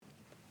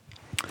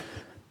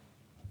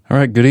All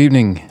right, good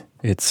evening.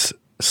 It's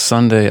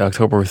Sunday,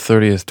 October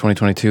 30th,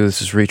 2022.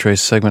 This is Retrace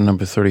segment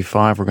number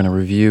 35. We're going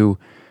to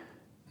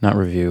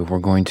we're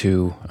going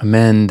to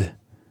amend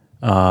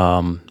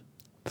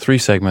three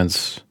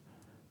segments,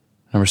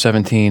 number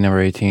 17, number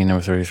 18,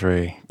 number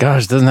 33.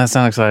 Gosh, doesn't that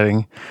sound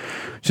exciting?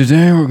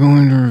 Today we're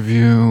going to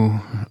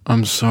review,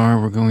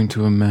 we're going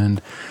to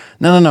amend.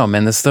 No,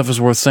 man, this stuff is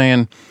worth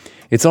saying.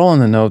 It's all in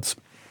the notes,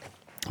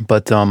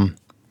 but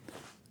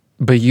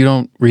you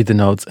don't read the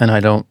notes, and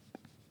I don't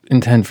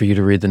intend for you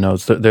to read the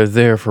notes. They're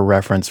there for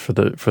reference for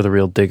the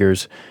real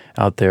diggers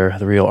out there,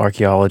 the real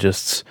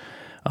archaeologists,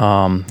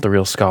 the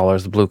real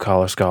scholars, the blue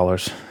collar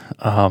scholars.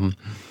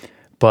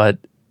 But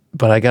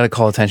I got to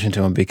call attention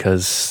to them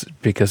because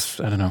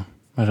I don't know.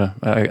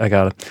 I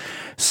got it.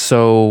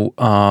 So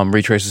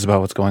Retrace is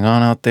about what's going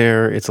on out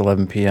there. It's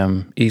 11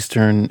 p.m.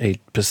 Eastern,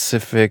 8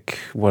 Pacific.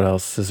 What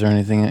else? Is there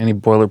anything? Any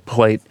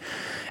boilerplate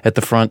at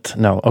the front?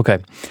 No. Okay.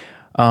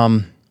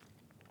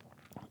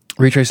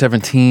 Retrace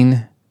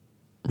 17.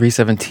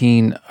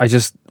 Re-17, I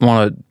just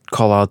want to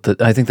call out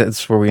that I think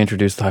that's where we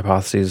introduced the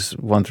hypotheses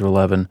 1 through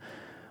 11.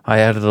 I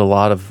added a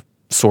lot of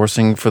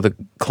sourcing for the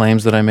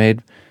claims that I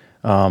made,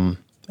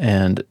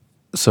 and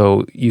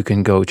so you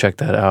can go check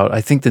that out. I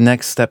think the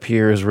next step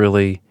here is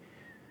really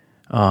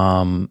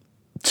to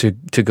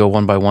go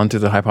one by one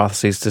through the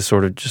hypotheses, to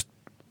sort of just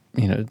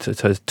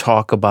to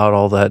talk about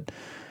all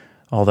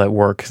that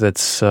work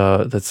that's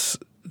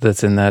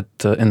in that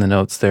in the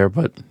notes there.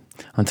 But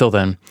until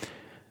then,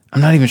 I'm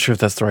not even sure if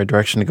that's the right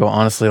direction to go,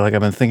 honestly. Like, I've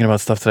been thinking about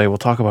stuff today. We'll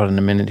talk about it in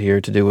a minute here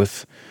to do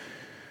with,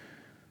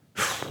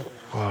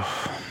 I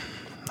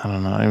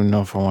don't know. I don't even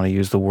know if I want to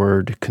use the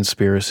word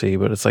conspiracy,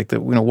 but it's like,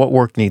 what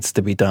work needs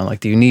to be done?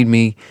 Like, do you need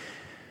me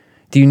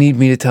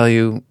to tell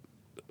you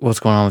what's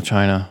going on with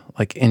China,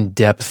 like, in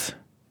depth?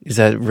 Is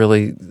that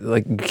really,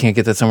 like, you can't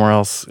get that somewhere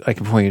else? I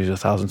can point you to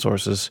 1,000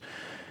 sources.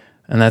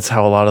 And that's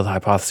how a lot of the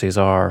hypotheses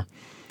are.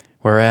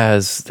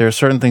 Whereas there are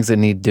certain things that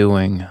need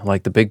doing,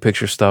 like the big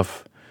picture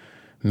stuff.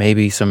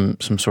 Maybe some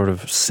sort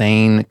of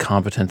sane,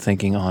 competent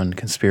thinking on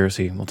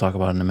conspiracy. We'll talk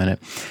about it in a minute.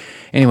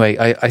 Anyway,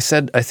 I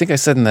think I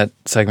said in that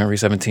segment,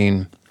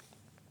 Re-17,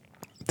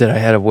 that I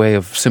had a way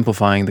of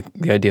simplifying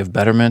the idea of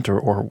betterment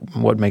or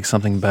what makes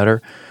something better.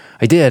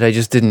 I did. I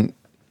just didn't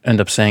end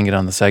up saying it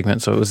on the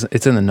segment, so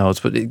it's in the notes.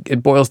 But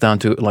it boils down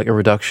to like a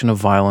reduction of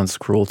violence,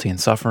 cruelty, and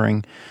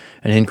suffering,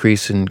 an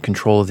increase in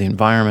control of the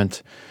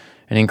environment,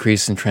 an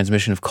increase in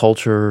transmission of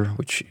culture,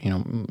 which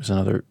is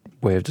another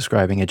way of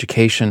describing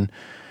education.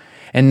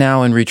 And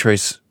now in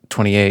Retrace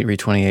 28,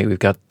 Re-28, we've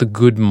got the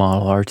good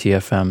model,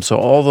 RTFM. So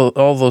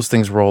all those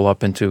things roll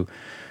up into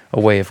a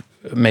way of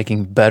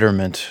making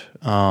betterment.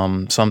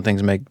 Some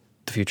things make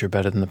the future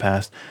better than the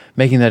past,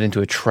 making that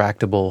into a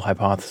tractable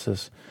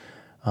hypothesis.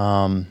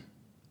 So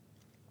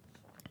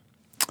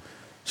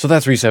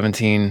that's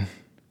Re-17.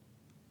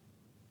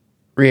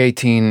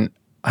 Re-18,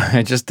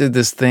 I just did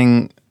this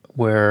thing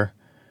where,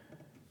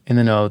 in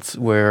the notes,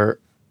 where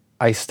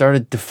I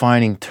started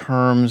defining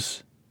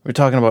terms. We're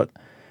talking about,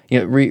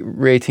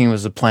 Re-18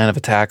 was the plan of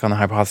attack on the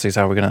hypotheses,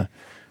 how we're going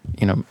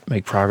to,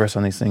 make progress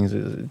on these things,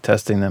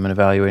 testing them and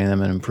evaluating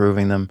them and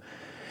improving them.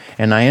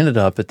 And I ended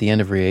up at the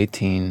end of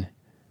Re-18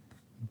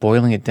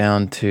 boiling it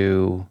down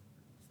to,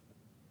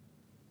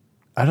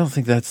 I don't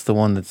think that's the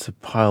one that's a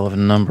pile of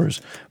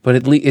numbers, but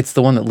it's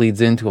the one that leads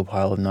into a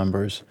pile of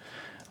numbers.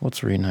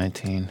 What's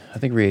Re-19? I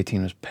think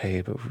Re-18 was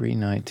paid, but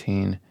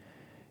Re-19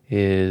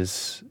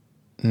 is...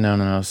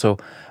 No. So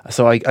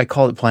I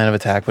call it plan of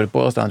attack, but it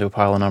boils down to a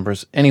pile of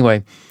numbers.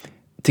 Anyway,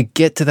 to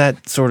get to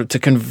that to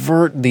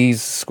convert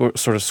these sort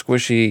of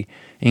squishy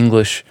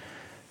English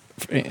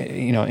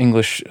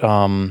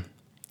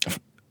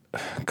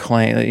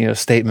claim,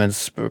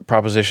 statements,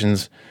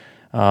 propositions,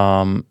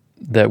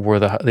 that were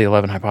the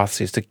 11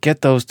 hypotheses, to get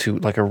those to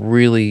like a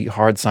really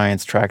hard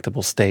science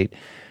tractable state.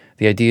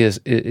 The idea is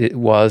it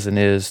was and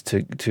is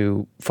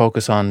to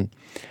focus on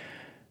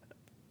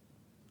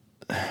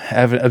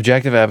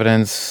objective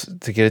evidence,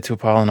 to get it to a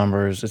pile of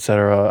numbers,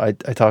 etc.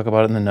 I talk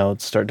about it in the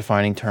notes, start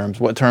defining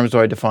terms. What terms do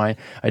I define?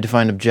 I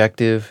define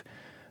objective.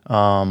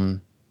 I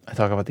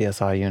talk about the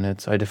SI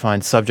units. I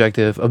define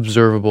subjective,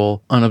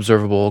 observable,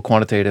 unobservable,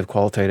 quantitative,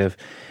 qualitative.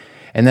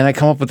 And then I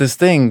come up with this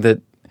thing that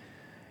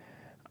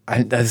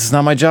this is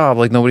not my job.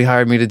 Like, nobody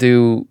hired me to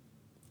do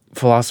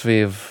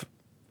philosophy of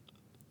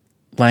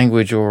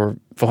language or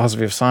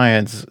philosophy of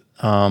science,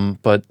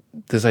 but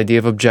this idea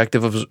of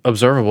objective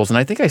observables. And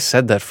I think I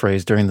said that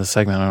phrase during the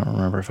segment. I don't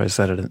remember if I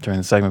said it during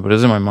the segment, but it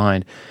was in my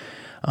mind.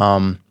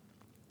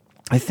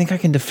 I think I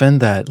can defend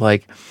that.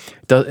 Like,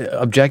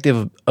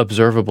 objective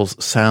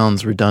observables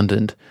sounds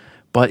redundant,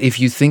 but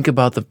if you think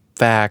about the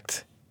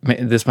fact,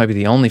 this might be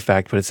the only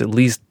fact, but it's at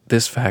least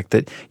this fact,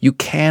 that you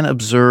can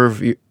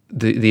observe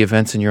the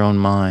events in your own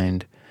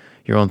mind,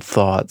 your own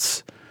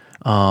thoughts.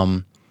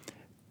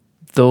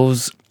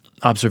 Those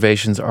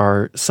observations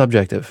are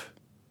subjective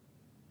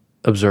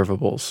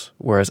observables,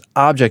 whereas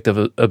objective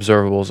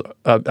observables,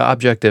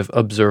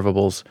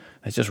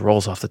 it just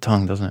rolls off the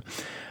tongue, doesn't it?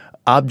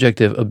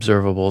 Objective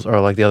observables are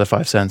like the other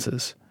five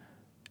senses.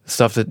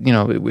 stuff that,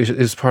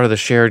 is part of the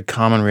shared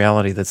common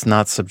reality that's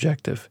not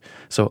subjective.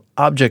 So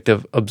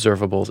objective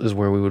observables is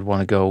where we would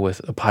want to go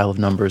with a pile of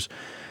numbers,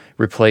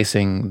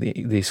 replacing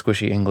the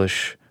squishy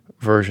English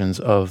versions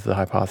of the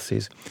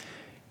hypotheses.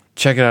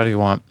 Check it out if you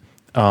want.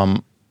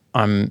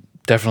 I'm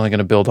definitely going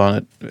to build on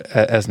it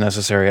as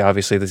necessary.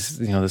 Obviously, this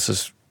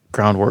is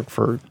groundwork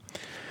for.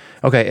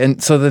 Okay,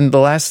 and so then the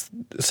last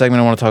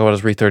segment I want to talk about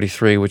is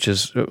Re33, which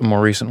is a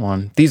more recent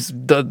one. The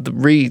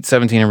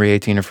Re17 and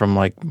Re18 are from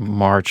like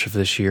March of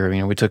this year.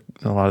 We took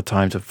a lot of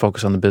time to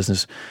focus on the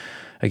business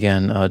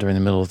again during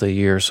the middle of the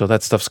year, so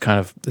that stuff's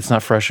it's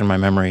not fresh in my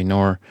memory,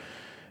 nor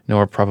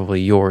probably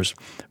yours.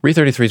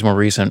 Re33 is more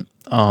recent,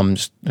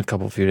 just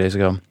a few days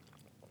ago.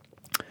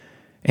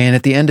 And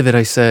at the end of it,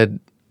 I said,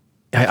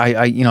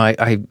 I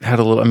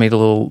made a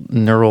little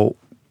neural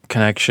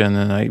connection,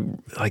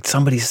 and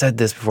somebody said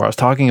this before. I was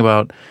talking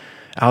about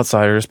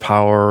outsiders,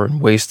 power,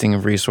 and wasting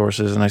of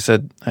resources, and I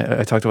said,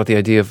 I talked about the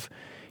idea of,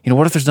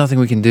 what if there's nothing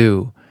we can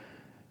do?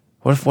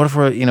 What if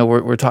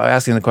we're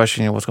asking the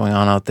question, what's going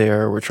on out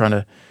there? We're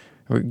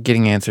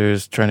getting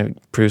answers, trying to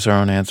produce our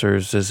own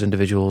answers as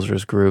individuals or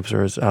as groups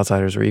or as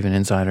outsiders or even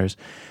insiders.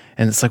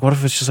 And it's like, what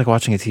if it's just like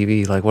watching a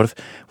TV? Like, what if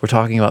we're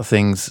talking about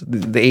things,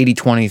 the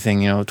 80-20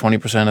 thing,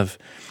 20% of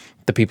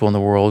the people in the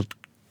world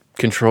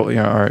control,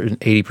 are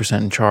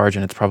 80% in charge,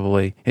 and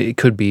it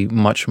could be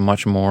much,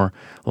 much more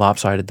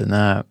lopsided than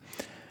that.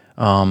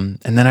 And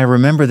then I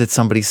remember that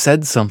somebody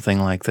said something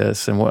like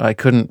this, and I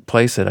couldn't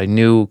place it. I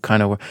knew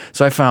kind of where,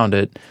 so I found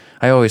it.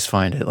 I always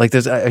find it. Like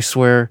I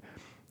swear,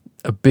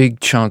 a big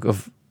chunk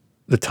of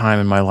the time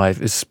in my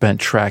life is spent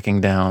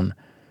tracking down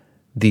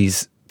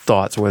these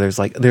thoughts where there's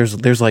like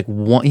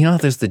one,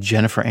 there's the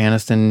Jennifer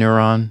Aniston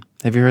neuron.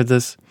 Have you heard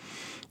this?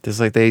 There's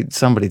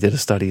somebody did a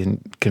study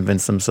and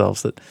convinced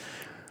themselves that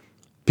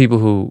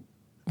people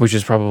which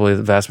is probably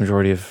the vast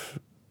majority of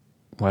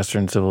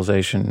Western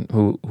civilization,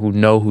 who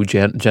know who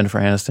Jennifer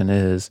Aniston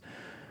is,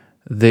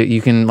 that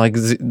you can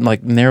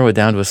narrow it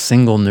down to a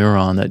single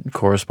neuron that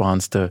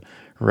corresponds to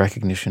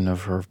recognition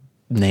of her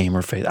name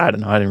or face. I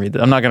don't know. I didn't read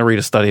that. I'm not going to read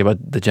a study about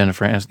the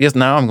Jennifer Aniston. Yes,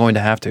 now I'm going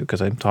to have to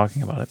because I'm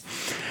talking about it.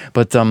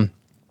 But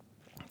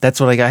that's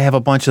what I have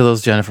a bunch of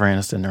those Jennifer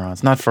Aniston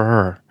neurons. Not for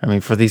her. I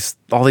mean, for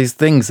all these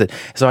things my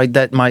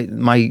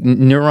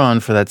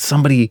neuron for that.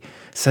 Somebody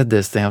said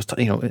this thing. I was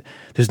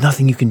there's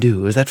nothing you can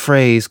do. It was that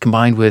phrase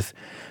combined with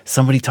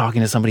somebody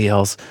talking to somebody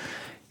else,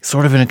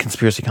 sort of in a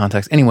conspiracy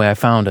context. Anyway, I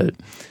found it,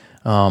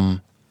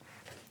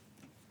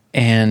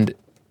 and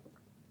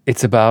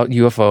it's about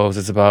UFOs.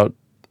 It's about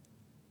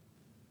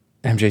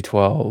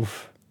MJ12.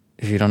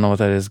 If you don't know what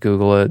that is,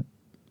 Google it.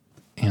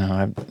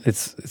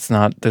 It's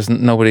not. There's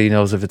nobody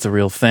knows if it's a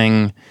real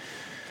thing.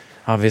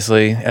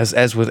 Obviously,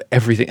 as with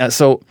everything.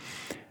 So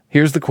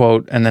here's the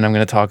quote, and then I'm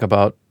going to talk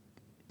about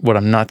what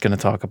I'm not going to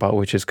talk about,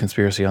 which is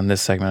conspiracy on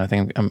this segment. I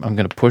think I'm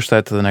going to push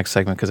that to the next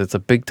segment because it's a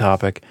big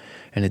topic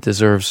and it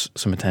deserves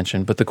some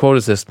attention. But the quote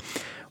is this: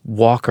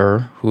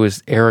 Walker, who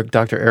is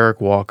Dr.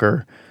 Eric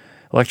Walker,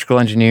 electrical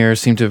engineer,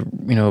 seemed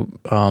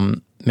to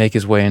make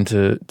his way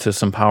into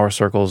some power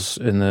circles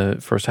in the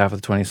first half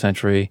of the 20th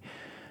century.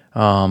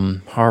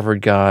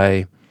 Harvard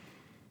guy,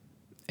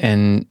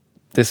 and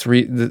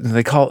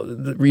they call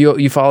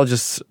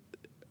ufologists,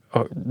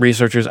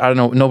 researchers. I don't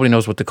know. Nobody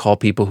knows what to call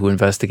people who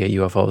investigate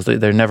UFOs.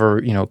 They're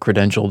never,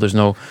 credentialed. There's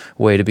no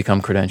way to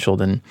become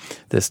credentialed in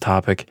this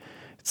topic.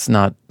 It's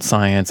not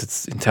science.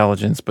 It's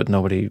intelligence. But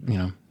nobody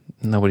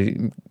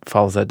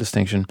follows that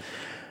distinction.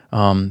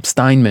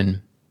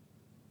 Steinman.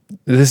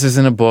 This is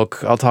in a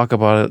book. I'll talk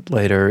about it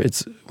later.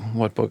 It's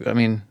what book? I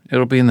mean,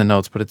 it'll be in the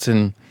notes, but it's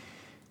in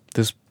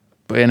this.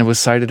 And it was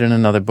cited in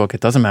another book.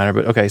 It doesn't matter.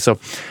 But okay, so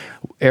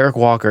Eric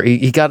Walker,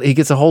 he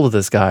gets a hold of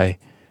this guy,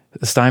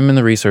 Steinman,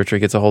 the researcher,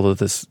 gets a hold of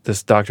this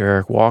Dr.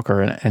 Eric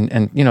Walker,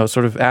 and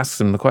sort of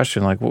asks him the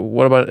question, like,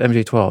 what about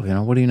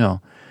MJ12? What do you know?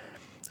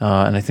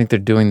 And I think they're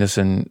doing this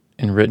in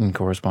written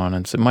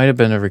correspondence. It might have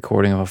been a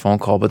recording of a phone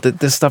call, but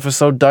this stuff is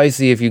so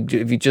dicey. If you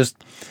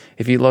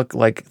look,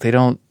 like, they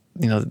don't,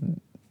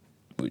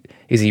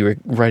 is he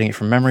writing it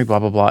from memory? Blah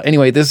blah blah.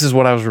 Anyway, this is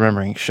what I was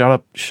remembering. Shut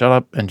up,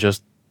 and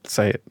just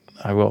say it.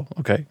 I will.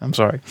 Okay, I'm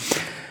sorry.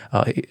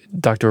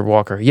 Dr.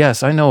 Walker,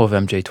 yes, I know of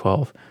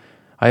MJ12.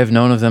 I have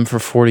known of them for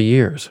 40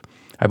 years.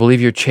 I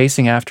believe you're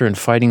chasing after and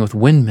fighting with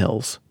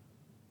windmills.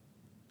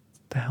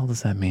 The hell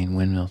does that mean,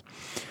 windmills?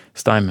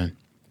 Steinman,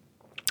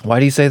 why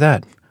do you say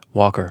that?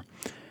 Walker,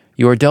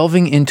 you are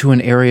delving into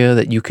an area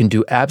that you can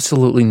do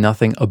absolutely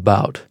nothing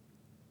about.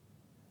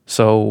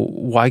 So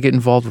why get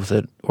involved with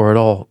it or at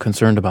all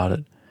concerned about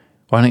it?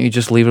 Why don't you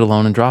just leave it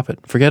alone and drop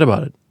it? Forget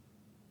about it.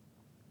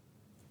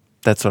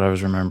 That's what I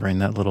was remembering,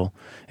 that little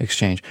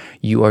exchange.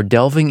 You are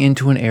delving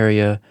into an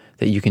area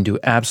that you can do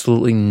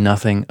absolutely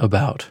nothing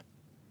about.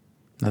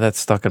 Now that's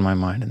stuck in my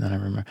mind, and then I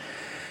remember.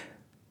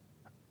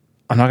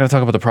 I'm not going to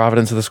talk about the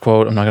providence of this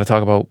quote. I'm not going to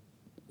talk about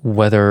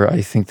whether I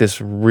think this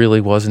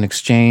really was an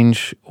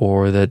exchange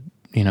or that,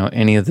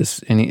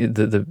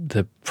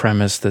 the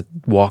premise that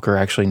Walker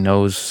actually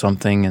knows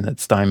something and that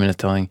Steinman is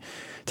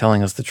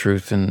telling us the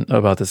truth and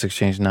about this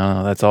exchange.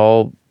 No, that's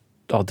all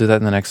I'll do that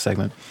in the next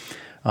segment.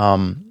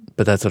 But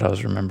that's what I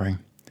was remembering.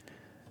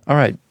 All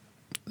right.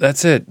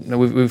 That's it.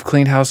 We've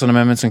cleaned house on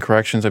amendments and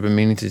corrections. I've been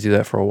meaning to do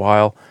that for a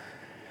while.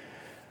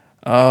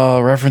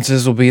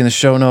 References will be in the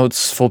show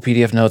notes. Full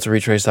PDF notes at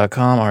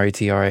retrace.com,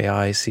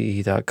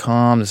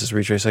 retraice.com. This is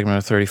Retrace segment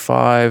number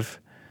 35.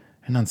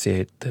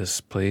 Enunciate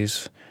this,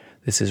 please.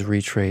 This is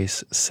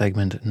Retrace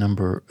segment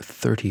number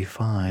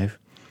 35.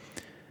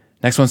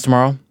 Next one's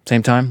tomorrow,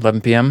 same time,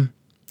 11 p.m.,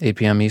 8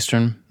 p.m.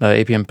 Eastern,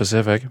 8 p.m.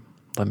 Pacific,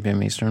 11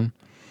 p.m. Eastern.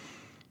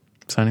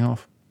 Signing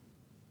off.